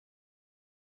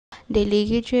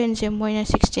ꯗꯦꯜꯂꯤꯒꯤ ꯇ꯭ꯔꯦꯟꯁꯦ ꯃꯣꯏꯅ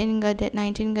 16ꯒ ꯗꯦꯠ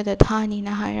 19ꯒꯗ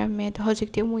ꯊꯥꯅꯤꯅ ꯍꯥꯏꯔꯝꯃꯦ ꯑꯗꯣ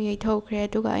ꯍꯧꯖꯤꯛꯇꯤ ꯑꯃꯨꯛ ꯌꯩꯊꯣꯛꯈ꯭ꯔꯦ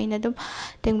ꯑꯗꯨꯒ ꯑꯩꯅ ꯑꯗꯨꯝ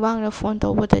ꯇꯦꯡꯕꯥꯡꯗ ꯐꯣꯟ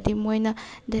ꯇꯧꯕꯗꯗꯤ ꯃꯣꯏꯅ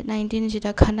ꯗꯦꯠ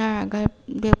 19ꯁꯤꯗ ꯈꯟꯅꯔꯒ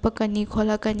ꯂꯦꯞꯄꯛꯀꯅꯤ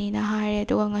ꯈꯣꯠꯂꯛꯀꯅꯤꯅ ꯍꯥꯏꯔꯦ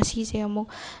ꯑꯗꯨꯒ ꯉꯁꯤꯁꯦ ꯑꯃꯨꯛ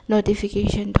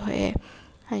ꯅꯣꯇꯤꯐꯤꯀꯦꯁꯟ ꯊꯣꯛꯑꯦ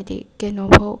ꯍꯥꯏꯗꯤ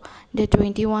ꯀꯩꯅꯣꯐꯥꯎ ꯗꯦꯠ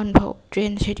 21 ꯐꯥꯎ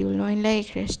ꯇ꯭ꯔꯦꯟ ꯁꯦꯗ꯭ꯌꯨꯜ ꯂꯣꯏ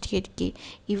ꯂꯩꯈ꯭ꯔꯦ ꯁ꯭ꯇꯦꯠꯀꯤ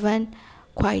ꯏꯚꯟ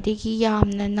ꯈ꯭ꯋꯥꯏꯗꯒꯤ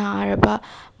ꯌꯥꯝꯅ ꯅꯥꯔꯕ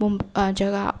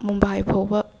ꯖꯒꯥ ꯃꯨꯝꯕꯥꯏ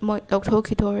ꯐꯥꯎꯕ ꯃꯣꯏ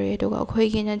ꯂꯧꯊꯣꯛꯈꯤꯗꯣꯔꯦ ꯑꯗꯨꯒ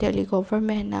ꯑꯩꯈꯣꯏꯒꯤꯅ ꯗꯦꯜꯂꯤ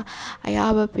ꯒꯣꯚꯔꯟꯃꯦꯟꯠꯅ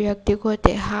ꯑꯌꯥꯕ ꯄꯤꯔꯛꯇꯦ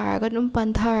ꯈꯣꯠꯇꯦ ꯍꯥꯏꯔꯒ ꯑꯗꯨꯝ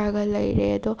ꯄꯟꯊꯔꯒ ꯂꯩꯔꯦ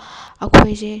ꯑꯗꯣ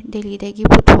ꯑꯩꯈꯣꯏꯁꯦ ꯗꯦꯜꯂꯤꯗꯒꯤ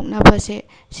ꯄꯨꯊꯣꯛꯅꯕꯁꯦ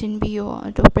ꯁꯤꯟꯕꯤꯌꯣ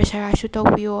ꯑꯗꯣ ꯄ꯭ꯔꯦꯁꯔꯥꯏꯁꯁꯨ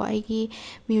ꯇꯧꯕꯤꯌꯣ ꯑꯩꯒꯤ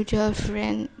ꯃ꯭ꯌꯨꯆꯨꯋꯦꯜ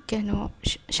ꯐ꯭ꯔꯦꯟ ꯀꯩꯅꯣ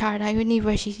ꯁꯥꯔꯗꯥ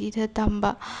ꯌꯨꯅꯤꯚꯔꯁꯤꯇꯤꯗ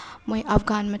ꯇꯝꯕ ꯃꯣꯏ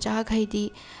ꯑꯐꯒꯥꯟ ꯃꯆꯥꯈꯩꯗꯤ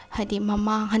ꯍꯥꯏꯗꯤ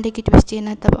ꯃꯃꯥꯡ ꯍꯟꯗꯛꯀꯤ ꯇ꯭ꯋꯤꯁꯗꯦ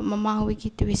ꯅꯠꯇꯕ ꯃꯃꯥꯡ ꯋꯤꯛꯀꯤ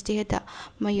ꯇ꯭ꯋꯤꯁꯗꯦꯗ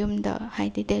ꯃꯌꯨꯝꯗ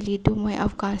ꯍꯥꯏꯗꯤ ꯗꯦꯜꯂꯤ ꯇꯨ ꯃꯣꯏ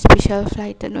ꯑꯐꯒꯥꯟ ꯁ꯭ꯄꯦꯁꯦꯜ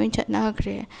ꯐ꯭ꯂꯥꯏꯠꯇ ꯂꯣꯏ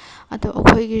ꯆꯠꯅꯈ꯭ꯔꯦ ꯑꯗꯣ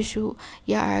ꯑꯩꯈꯣꯏꯒꯤꯁꯨ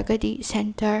ꯌꯥꯔꯒꯗꯤ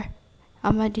ꯁꯦꯟꯇꯔ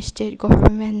ꯑꯃꯗꯤ ꯁ꯭ꯇꯦꯠ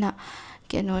ꯒꯣꯚꯔꯟꯃꯦꯟꯠꯅ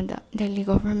ꯀꯩꯅꯣꯗ ꯗꯦꯜꯂꯤ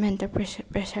ꯒꯣꯚꯔꯟꯃꯦꯟꯠꯇ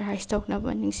ꯄ꯭ꯔꯦꯁꯔꯥꯏꯁ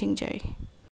ꯇꯧꯅꯕ ꯅꯤꯡꯁꯤꯡꯖꯔꯤ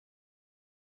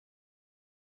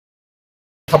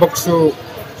ꯊꯕꯛꯁꯨ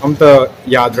ꯑꯝꯇ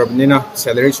ꯌꯥꯗ꯭ꯔꯕꯅꯤꯅ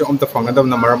ꯁꯦꯂꯔꯤꯁꯨ ꯑꯝꯇ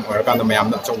ꯐꯪꯒꯗꯕꯅ ꯃꯔꯝ ꯑꯣꯏꯔꯀꯥꯟꯗ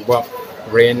ꯃꯌꯥꯝꯅ ꯑꯆꯧꯕ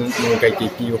ꯔꯦꯟ ꯀꯩꯀꯩ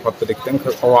ꯄꯤꯕ ꯈꯣꯠꯄꯗ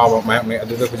ꯈꯤꯇꯪꯈꯛ ꯑꯋꯥꯕ ꯃꯥꯌꯣꯛꯅꯩ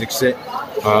ꯑꯗꯨꯗ ꯍꯧꯖꯤꯛꯁꯦ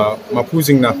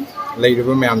ꯃꯄꯨꯁꯤꯡꯅ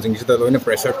ꯂꯩꯔꯤꯕ ꯃꯌꯥꯝꯁꯤꯡꯁꯤꯗ ꯂꯣꯏꯅ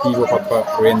ꯄ꯭ꯔꯦꯁꯔ ꯄꯤꯕ ꯈꯣꯠꯄ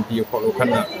ꯔꯦꯟ ꯄꯤꯌꯨ ꯈꯣꯠꯂꯨ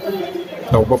ꯈꯟꯅ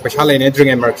ꯇꯧꯕ ꯄꯩꯁꯥ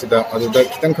ꯂꯩꯅꯗ꯭ꯔꯤꯉꯩ ꯃꯔꯛꯁꯤꯗ ꯑꯗꯨꯗ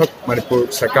ꯈꯤꯇꯪꯈꯛ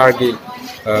ꯃꯅꯤꯄꯨꯔ ꯁꯔꯀꯥꯔꯒꯤ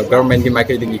ꯒꯚꯔꯟꯃꯦꯟꯠꯀꯤ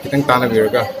ꯃꯥꯏꯀꯩꯗꯒꯤ ꯈꯤꯇꯪ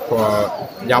ꯇꯥꯟꯅꯕꯤꯔꯒ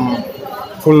ꯌꯥꯝ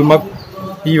ꯐꯨꯜꯃꯛ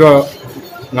ꯄꯤꯕ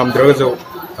ꯉꯝꯗ꯭ꯔꯒꯁꯨ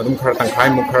ꯑꯗꯨꯝ ꯈꯔ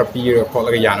ꯇꯪꯈꯥꯏꯃꯨꯛ ꯈꯔ ꯄꯤꯔꯒ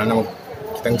ꯈꯣꯠꯂꯒ ꯌꯥꯅꯅꯕ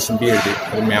ꯈꯤꯇꯪ ꯁꯤꯟꯕꯤꯔꯗꯤ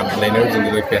ꯑꯗꯨꯝ ꯃꯌꯥꯝ ꯂꯩꯅꯔꯤꯁꯤꯡꯗꯤ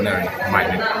ꯂꯣꯏ ꯄꯦꯟꯅꯔꯅꯤ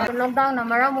ꯀꯃꯥꯏꯅ ꯂꯣꯛꯗꯥꯎꯟꯅ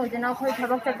ꯃꯔꯝ ꯑꯣꯏꯗꯨꯅ ꯑꯩꯈꯣꯏ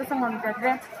ꯊꯕꯛ ꯆꯠꯄꯁꯨ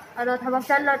ꯉꯝꯖꯗ꯭ꯔꯦ ꯑꯗꯣ ꯊꯕꯛ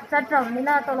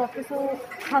ꯆꯠꯇ꯭ꯔꯕꯅꯤꯅ ꯇꯣꯂꯣꯞꯇꯨꯁꯨ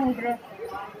ꯐꯪꯗ꯭ꯔꯦ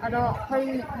ꯑꯗꯣ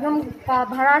ꯑꯩꯈꯣꯏ ꯌꯨꯝ ꯀꯥ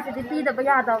ꯚꯔꯥꯁꯤꯗꯤ ꯄꯤꯗꯕ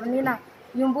ꯌꯥꯗꯕꯅꯤꯅ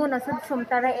ꯌꯨꯝꯕꯨꯅꯁꯨ ꯁꯨꯝ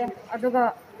ꯇꯥꯔꯛꯑꯦ ꯑꯗꯨꯒ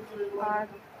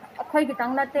ꯑꯩꯈꯣꯏ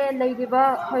ꯈꯤꯇꯪ ꯅꯠꯇꯦ ꯂꯩꯔꯤꯕ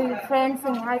ꯑꯩꯈꯣই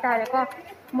ꯐ꯭ꯔꯦꯟꯁꯤꯡ ꯍꯥꯏꯇꯥꯔꯦꯀꯣ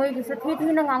ꯃꯣꯏꯒꯤꯁꯨ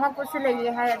ꯊꯤꯅ ꯉꯥꯡꯉꯛꯄꯁꯨ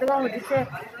ꯂꯩꯌꯦ ꯍꯥꯏ ꯑꯗꯨꯒ ꯍꯧꯖꯤꯛꯁꯦ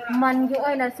ꯃꯟꯒꯤ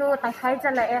ꯑꯣꯏꯅꯁꯨ ꯇꯪꯈꯥꯏ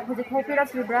ꯆꯠꯂꯛꯑꯦ ꯍꯧꯖꯤꯛꯐꯥꯎ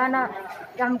ꯄꯤꯔꯛꯇ꯭ꯔꯤꯕ꯭ꯔꯥꯅ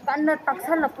ꯌꯥꯝ ꯀꯟꯅ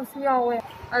ꯇꯛꯁꯜꯂꯛꯄꯁꯨ ꯌꯥꯎꯋꯦ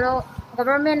ꯑꯗꯣ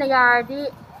ꯒꯚꯔꯟꯃꯦꯟꯠꯅ ꯌꯥꯔꯗꯤ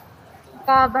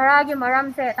ꯀꯥ ꯚꯔꯥꯒꯤ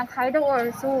ꯃꯔꯝꯁꯦ ꯇꯪꯈꯥꯏꯗ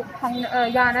ꯑꯣꯏꯔꯁꯨ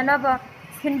ꯌꯥꯅꯅꯕ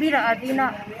ꯁꯤꯟꯕꯤꯔꯛꯑꯗꯤꯅ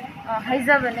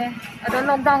ꯍꯥꯏꯖꯕꯅꯦ ꯑꯗꯣ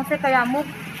ꯂꯣꯛꯗꯥꯎꯟꯁꯦ ꯀꯌꯥꯃꯨꯛ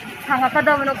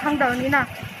ꯁꯥꯡꯉꯛꯀꯗꯕꯅꯣ ꯈꯪꯗꯕꯅꯤना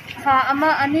ꯊꯥ ꯑꯃ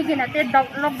ꯑꯅꯤꯒꯤ ꯅꯠꯇꯦ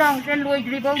ꯂꯣꯛꯗꯥꯎꯟꯁꯦ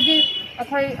ꯂꯣꯏꯗ꯭ꯔꯤꯐꯥꯎꯗꯤ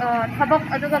ꯑꯩꯈꯣꯏ ꯊꯕꯛ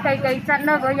ꯑꯗꯨꯒ ꯀꯩ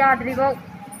ꯆꯠꯅꯕ ꯌꯥꯗ꯭ꯔꯤꯐꯥꯎ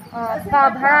ꯀꯥ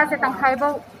ꯚꯔꯥꯁꯦ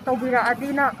ꯇꯪꯈꯥꯏꯐꯥꯎ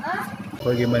ꯇꯧꯕꯤꯔꯛꯑꯗꯤꯅ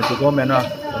ꯑꯩꯈꯣꯏꯒꯤ ꯃꯅꯤꯄꯨꯔ ꯒꯣꯚꯔꯟꯃꯦꯟꯠꯅ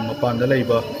ꯃꯄꯥꯟꯗ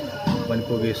ꯂꯩꯕ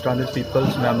ꯃꯅꯤꯄꯨꯔꯒꯤ ꯁ꯭ꯇ꯭ꯔꯥꯟꯗꯦꯗ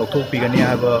ꯄꯤꯄꯜꯁ ꯃꯌꯥꯝ ꯂꯧꯊꯣꯛꯄꯤꯒꯅꯤ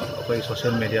ꯍꯥꯏꯕ ꯑꯩꯈꯣꯏ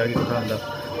ꯁꯣꯁꯤꯌꯦꯜ ꯃꯦꯗꯤꯌꯥꯒꯤ ꯈꯨꯠꯊꯥꯡꯗ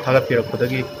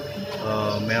ꯊꯥꯒꯠꯄꯤꯔꯛꯄꯗꯒꯤ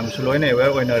ꯃꯌꯥꯝꯁꯨ ꯂꯣꯏꯅ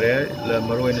ꯑꯦꯋꯦꯌꯔ ꯑꯣꯏꯅꯔꯦ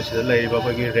ꯃꯔꯨꯑꯣꯏꯅ ꯁꯤꯗ ꯂꯩꯔꯤꯕ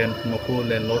ꯑꯩꯈꯣꯏꯒꯤ ꯔꯦꯟꯠ ꯃꯄꯨ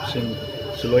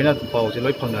ꯂꯦꯟꯂꯣꯔꯗꯁꯤꯡꯁꯨ ꯂꯣꯏꯅ ꯄꯥꯎꯁꯦ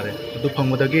ꯂꯣꯏ ꯐꯪꯅꯔꯦ ꯑꯗꯨ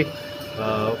ꯐꯪꯕꯗꯒꯤ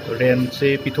ꯔꯦꯟꯠꯁꯦ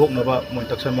ꯄꯤꯊꯣꯛꯅꯕ ꯃꯣꯏ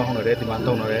ꯇꯛꯁꯟꯕ ꯍꯧꯅꯔꯦ ꯗꯤꯃꯥꯟ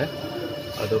ꯇꯧꯅꯔꯦ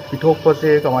ꯑꯗꯣ ꯄꯤꯊꯣꯛꯄꯁꯦ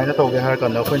ꯀꯃꯥꯏꯅ ꯇꯧꯒꯦ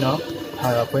ꯍꯥꯏꯔꯀꯥꯟꯗ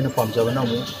ꯑꯩꯈꯣꯏꯅ ꯄꯥꯝꯖꯕꯅ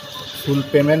ꯑꯃꯨꯛ ꯐꯨꯜ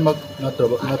ꯄꯦꯃꯦꯟꯃꯛ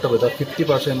ꯅꯠꯇꯕꯗ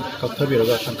 50%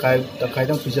 ꯀꯛꯊꯕꯤꯔꯒ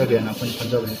ꯇꯪꯈꯥꯏꯗꯪ ꯄꯤꯖꯒꯦꯅ ꯑꯩꯈꯣꯏꯅ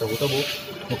ꯈꯟꯖꯕꯅꯤ ꯇꯧꯕꯇꯕꯨ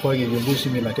ꯃꯈꯣꯏꯒꯤ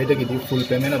ꯌꯨꯝꯕꯨꯁꯤꯡꯒꯤ ꯃꯥꯏꯀꯩꯗꯒꯤꯗꯤ ꯐꯨꯜ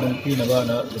ꯄꯦꯃꯦꯟ ꯑꯗꯨꯝ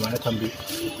ꯄꯤꯅꯕꯅ ꯑꯗꯨꯃꯥꯏꯅ ꯊꯝꯕꯤ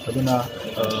ꯑꯗꯨꯅ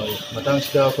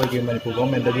ꯃꯇꯥꯡꯁꯤꯗ ꯑꯩꯈꯣꯏꯒꯤ ꯃꯅꯤꯄꯨꯔ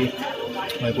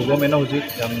ꯒꯣꯚꯔꯟꯃꯦꯟꯠꯅ ꯍꯧꯖꯤꯛ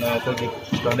ꯌꯥꯝꯅ ꯑꯩꯈꯣꯏꯒꯤ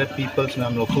ꯁ꯭ꯇ꯭ꯔꯥꯟꯗꯦꯗ ꯄꯤꯄꯜꯁ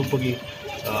ꯃꯌꯥꯝ ꯂꯧꯊꯣꯛꯄꯒꯤ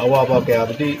ꯑꯋꯥꯕ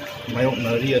ꯀꯌꯥꯕꯨꯗꯤ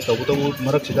ꯃꯥꯌꯣꯛꯅꯔꯤ ꯇꯧꯕꯇꯕꯨ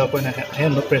ꯃꯔꯛꯁꯤꯗ ꯑꯩꯈꯣꯏꯅ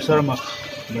ꯑꯍꯦꯟꯕ ꯄ꯭ꯔꯦꯁꯔ ꯑꯃ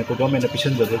ꯃꯅꯤꯄꯨꯔ ꯒꯣꯚꯔꯟꯃꯦꯟꯠꯅ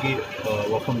ꯄꯤꯁꯤꯟꯖꯕꯒꯤ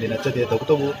ꯋꯥꯐꯝꯗꯤ ꯅꯠꯆꯗꯦ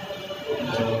ꯇꯧꯕꯇꯕꯨ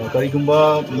ꯀꯔꯤꯒꯨꯝꯕ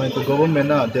ꯃꯅꯤꯄꯨꯔ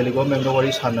ꯒꯣꯚꯔꯟꯃꯦꯟꯠꯅ ꯗꯦꯜꯂꯤ ꯒꯣꯚꯔꯟꯃꯦꯟꯠꯒ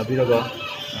ꯋꯥꯔꯤ ꯁꯥꯟꯅꯕꯤꯔꯒ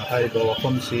ꯍꯥꯏꯔꯤꯕ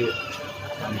ꯋꯥꯐꯝꯁꯤ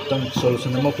ꯑꯃꯨꯛꯇꯪ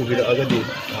ꯁꯣꯂꯨꯁꯟ ꯑꯃ ꯄꯨꯕꯤꯔꯛꯑꯒꯗꯤ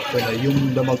ꯑꯩꯈꯣꯏꯅ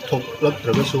ꯌꯨꯝꯗꯃꯛ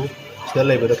ꯊꯣꯛꯂꯛꯇ꯭ꯔꯒꯁꯨ ꯁꯤꯗ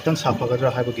ꯂꯩꯕꯗ ꯈꯤꯇꯪ ꯁꯥꯐꯒꯗ꯭ꯔꯥ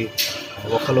ꯍꯥꯏꯕꯒꯤ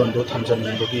ꯋꯥꯈꯜꯂꯣꯟꯗꯣ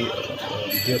ꯊꯝꯖꯅꯤꯡꯕꯒꯤ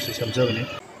ꯚꯤꯗꯤꯑꯣꯁꯤ ꯁꯦꯝꯖꯕꯅꯤ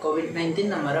COVID-19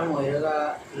 ꯃꯔꯝ ꯑꯣꯏꯔꯒ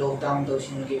ꯂꯣꯛꯗꯥꯎꯟ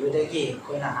ꯇꯧꯁꯤꯟꯈꯤꯕꯗꯒꯤ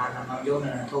ꯑꯩꯈꯣꯏꯅ ꯍꯥꯟꯅ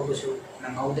ꯃꯥꯡꯖꯧꯅꯅ ꯊꯣꯛꯄꯁꯨ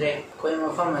ꯅꯪꯍꯧꯗ꯭ꯔꯦ ꯑꯩꯈꯣꯏ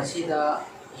ꯃꯐꯝ ꯑꯁꯤꯗ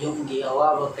ꯌꯨꯝꯒꯤ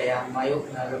ꯑꯋꯥꯕ ꯀꯌꯥ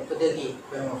ꯃꯥꯌꯣꯛꯅꯔꯛꯄꯗꯒꯤ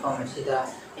ꯑꯩꯈꯣꯏ ꯃꯐꯝ ꯑꯁꯤꯗ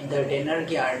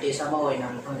ꯏꯟꯇꯔꯇꯦꯅꯔꯒꯤ ꯑꯥꯔꯇꯤꯁ ꯑꯃ ꯑꯣꯏꯅ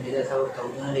ꯃꯐꯝ ꯑꯁꯤꯗ ꯊꯕꯛ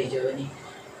ꯇꯧꯗꯨꯅ ꯂꯩꯖꯕꯅꯤ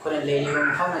ꯑꯩꯈꯣꯏꯅ ꯂꯩꯔꯤꯕ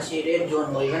ꯃꯐꯝ ꯑꯁꯤ ꯔꯦꯗ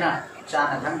ꯖꯣꯟ ꯑꯣꯏꯕꯅ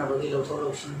ꯆꯥꯅ ꯊꯛꯅꯕꯒꯤ ꯂꯧꯊꯣꯛ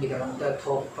ꯂꯧꯁꯤꯟꯒꯤꯗꯃꯛꯇ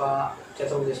ꯊꯣꯛꯄ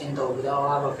ꯆꯠꯊꯣꯛ ꯆꯠꯁꯤꯟ ꯇꯧꯕꯗ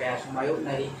ꯑꯋꯥꯕ ꯀꯌꯥꯁꯨ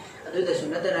ꯃꯥꯌꯣꯛꯅꯔꯤ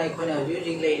ꯑꯗꯨꯗꯁꯨ ꯅꯠꯇꯅ ꯑꯩꯈꯣꯏꯅ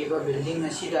ꯍꯧꯖꯤꯛ ꯂꯩꯔꯤꯕ ꯕꯤꯜꯗꯤꯡ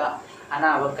ꯑꯁꯤꯗ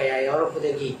ꯑꯅꯥꯕ ꯀꯌꯥ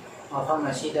ꯌꯥꯎꯔꯛꯄꯗꯒꯤ ꯃꯐꯝ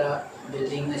ꯑꯁꯤꯗ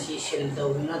ꯕꯤꯜꯗꯤꯡ ꯑꯁꯤ ꯁꯤꯜ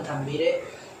ꯇꯧꯗꯨꯅ ꯊꯝꯕꯤꯔꯦ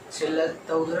ꯁꯤꯜ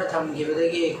ꯇꯧꯗꯨꯅ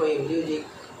ꯊꯝꯈꯤꯕꯗꯒꯤ ꯑꯩꯈꯣꯏ ꯍꯧꯖꯤꯛ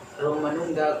ꯔꯨꯝ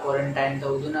ꯃꯅꯨꯡꯗ ꯀ꯭ꯋꯥꯔꯦꯟꯇꯥꯏꯟ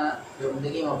ꯇꯧꯗꯨꯅ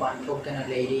ꯔꯨꯝꯗꯒꯤ ꯃꯄꯥꯟ ꯊꯣꯛꯇꯅ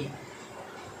ꯂꯩꯔꯤ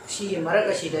ꯁꯤꯒꯤ ꯃꯔꯛ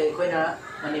ꯑꯁꯤꯗ ꯑꯩꯈꯣꯏꯅ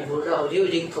ꯃꯅꯤꯄꯨꯔꯗ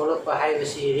ꯍꯧꯖꯤꯛ ꯊꯣꯛꯂꯛꯄ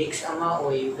ꯍꯥꯏꯕꯁꯤ ꯔꯤꯛꯁ ꯑꯃ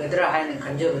ꯑꯣꯏꯒꯗ꯭ꯔꯥ ꯍꯥꯏꯅ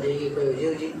ꯈꯟꯖꯕꯗꯒꯤ ꯑꯩꯈꯣꯏ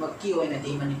ꯍꯧꯖꯤꯛꯃꯛꯀꯤ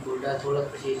ꯑꯣꯏꯅꯗꯤ ꯃꯅꯤꯄꯨꯔꯗ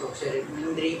ꯊꯣꯛꯂꯛꯄꯁꯤ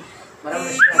ꯇꯣꯛꯆꯅꯤꯡꯗ꯭ꯔꯤ ꯃꯔꯝ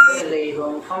ꯑꯁꯤꯅ ꯑꯩꯈꯣꯏꯅ ꯂꯩꯔꯤꯕ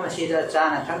ꯃꯐꯝ ꯑꯁꯤꯗ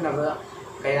ꯆꯥꯅ ꯊꯛꯅꯕ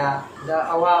ꯀꯌꯥꯗ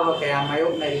ꯑꯋꯥꯕ ꯀꯌꯥ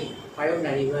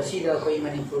ꯃꯥꯌꯣꯛꯅꯔꯤꯕ ꯑꯁꯤꯗ ꯑꯩꯈꯣꯏ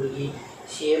ꯃꯅꯤꯄꯨꯔꯒꯤ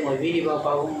CM ꯑꯣꯏꯕꯤꯔꯤꯕ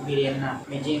ꯄꯥꯕꯨꯡ ꯕꯤꯔꯦꯟꯅ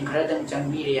ꯃꯤꯠꯌꯦꯡ ꯈꯔꯗꯪ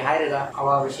ꯆꯪꯕꯤꯔꯦ ꯍꯥꯏꯔꯒ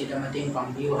ꯑꯋꯥꯕꯁꯤꯗ ꯃꯇꯦꯡ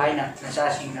ꯄꯥꯡꯕꯤꯌꯨ ꯍꯥꯏꯅ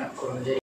ꯅꯆꯥꯁꯤꯡꯅ ꯈꯨꯔꯨꯝꯖꯔꯤ